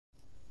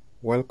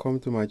Welcome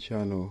to my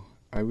channel.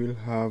 I will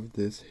have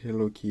this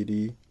Hello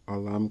Kitty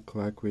alarm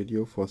clock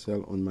radio for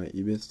sale on my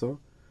eBay store.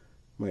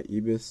 My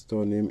eBay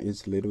store name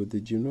is Little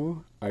Did You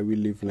Know. I will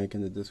leave link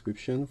in the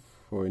description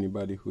for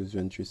anybody who's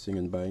interested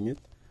in buying it.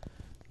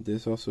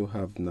 This also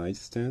have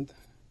nightstand.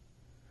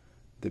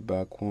 The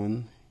back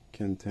one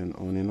can turn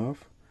on and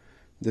off.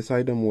 This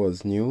item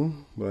was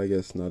new, but I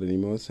guess not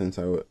anymore since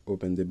I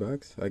opened the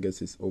box. I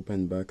guess it's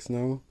open box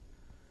now.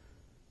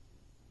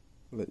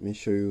 Let me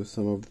show you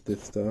some of the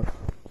stuff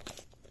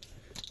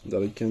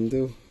that it can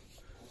do.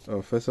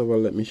 First of all,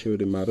 let me show you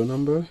the model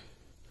number.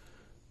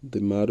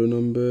 The model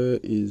number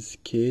is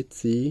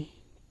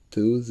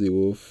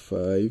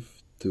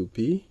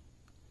KT2052P,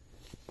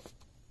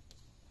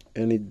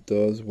 and it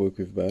does work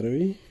with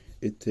battery.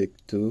 It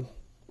takes two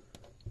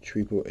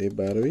AAA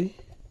battery.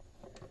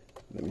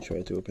 Let me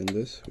try to open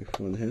this with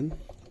one hand.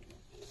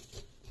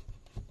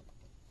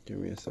 Give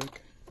me a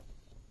sec.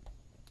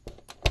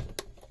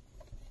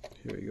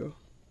 Here we go.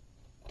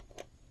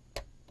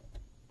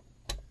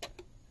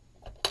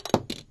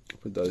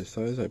 Put that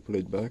aside. I pull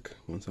it back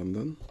once I'm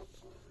done.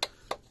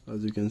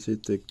 As you can see,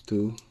 it takes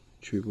two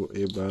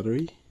AAA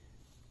battery.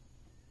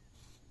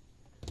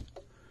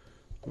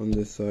 On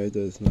this side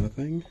there's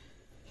nothing.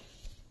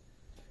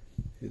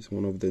 It's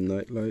one of the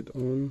night light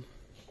on.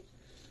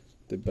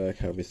 The back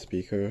have a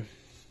speaker.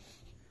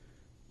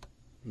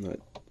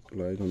 Night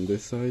light on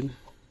this side.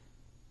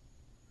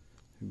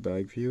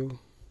 Back view.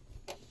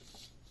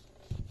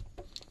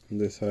 On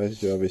this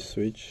side you have a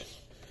switch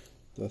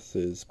that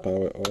says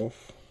power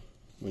off.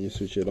 When you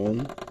switch it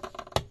on,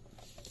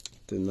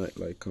 the night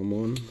light come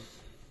on,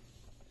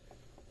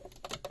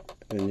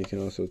 and you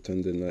can also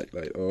turn the night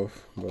light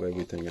off, but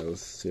everything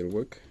else still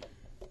work.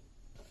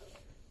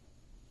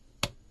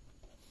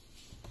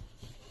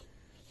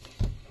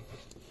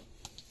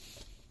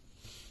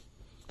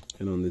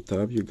 And on the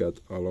top you got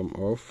alarm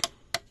off,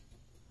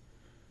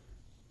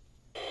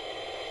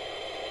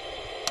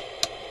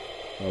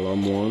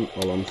 alarm 1,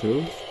 alarm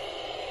 2,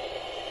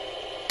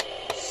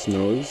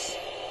 snooze.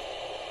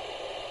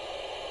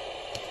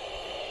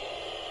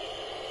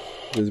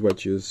 This is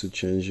what you use to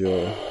change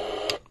your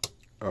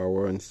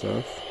hour and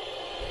stuff.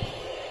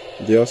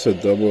 They also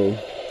double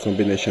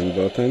combination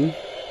button,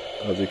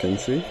 as you can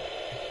see.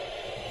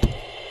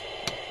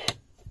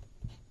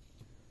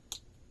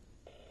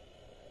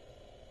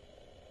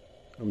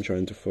 I'm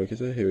trying to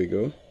focus it. Here we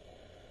go.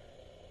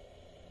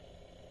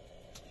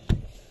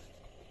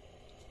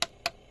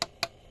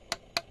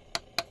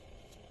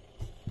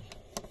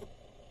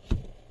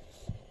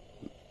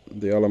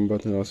 The alarm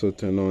button also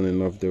turn on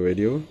and off the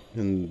radio,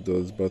 and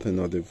those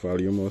buttons are the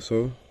volume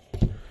also.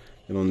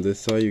 And on this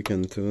side you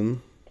can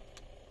turn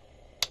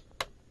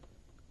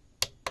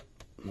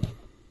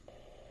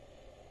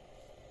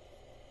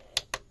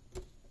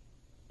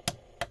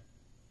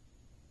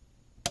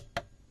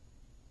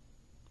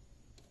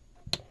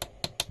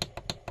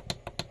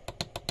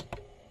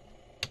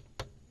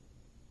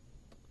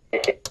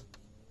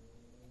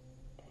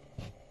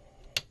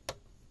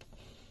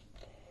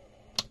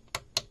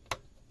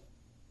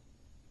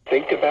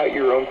Think about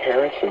your own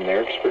parents and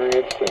their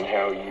experience and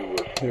how you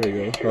were. Here we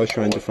go. I was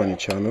trying to find a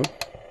channel.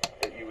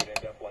 That you would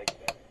end up like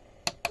that.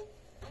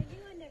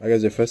 I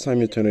guess the first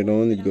time you turn it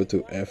on, you go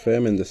to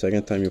FM, and the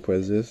second time you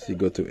press this, you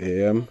go to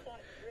AM,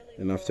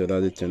 and after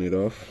that, you turn it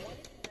off.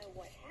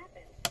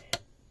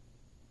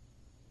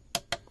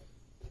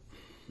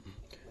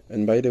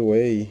 And by the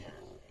way,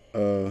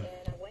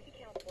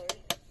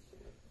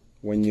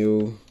 when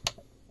you,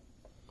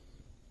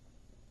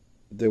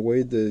 the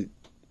way the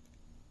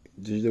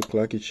digital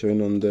clock is showing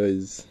on there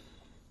is,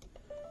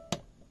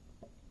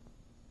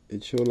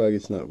 it shows like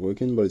it's not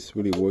working, but it's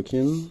really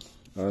working.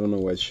 I don't know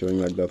why it's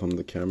showing like that on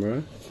the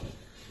camera.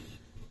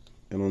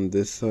 And on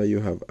this side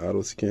you have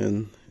auto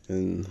scan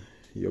and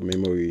your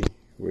memory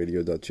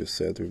radio that you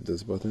set with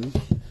this button.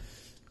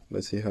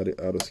 Let's see how the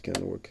auto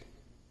scan work.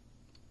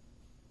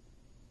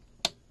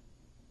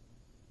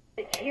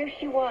 Here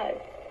she was.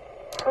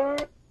 Her.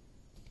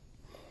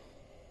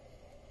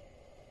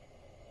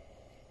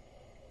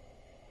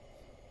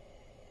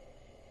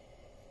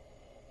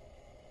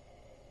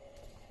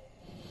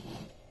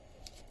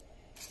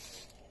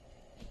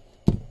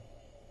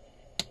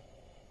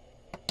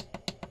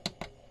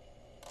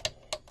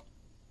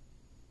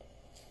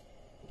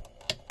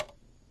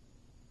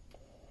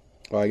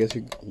 Well, I guess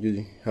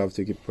you have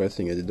to keep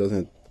pressing it. It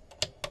doesn't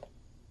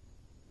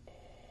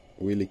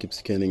really keep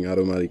scanning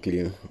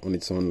automatically on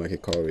its own like a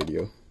car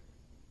radio.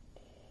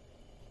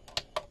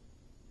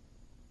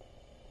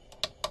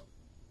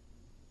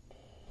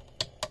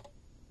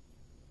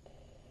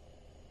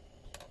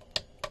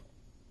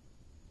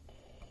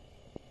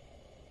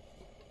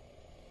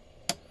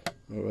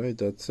 Alright,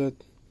 that's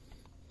it.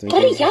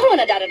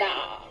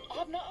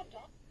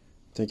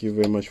 Thank you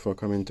very much for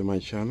coming to my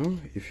channel.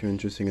 If you're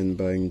interested in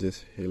buying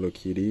this Hello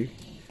Kitty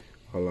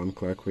alarm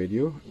clock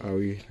radio, I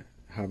will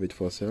have it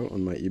for sale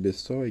on my eBay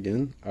store.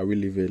 Again, I will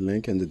leave a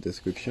link in the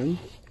description,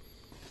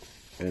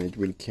 and it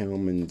will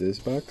come in this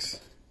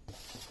box.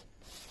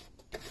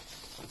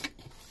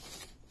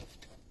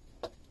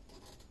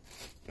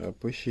 I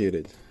appreciate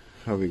it.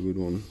 Have a good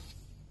one.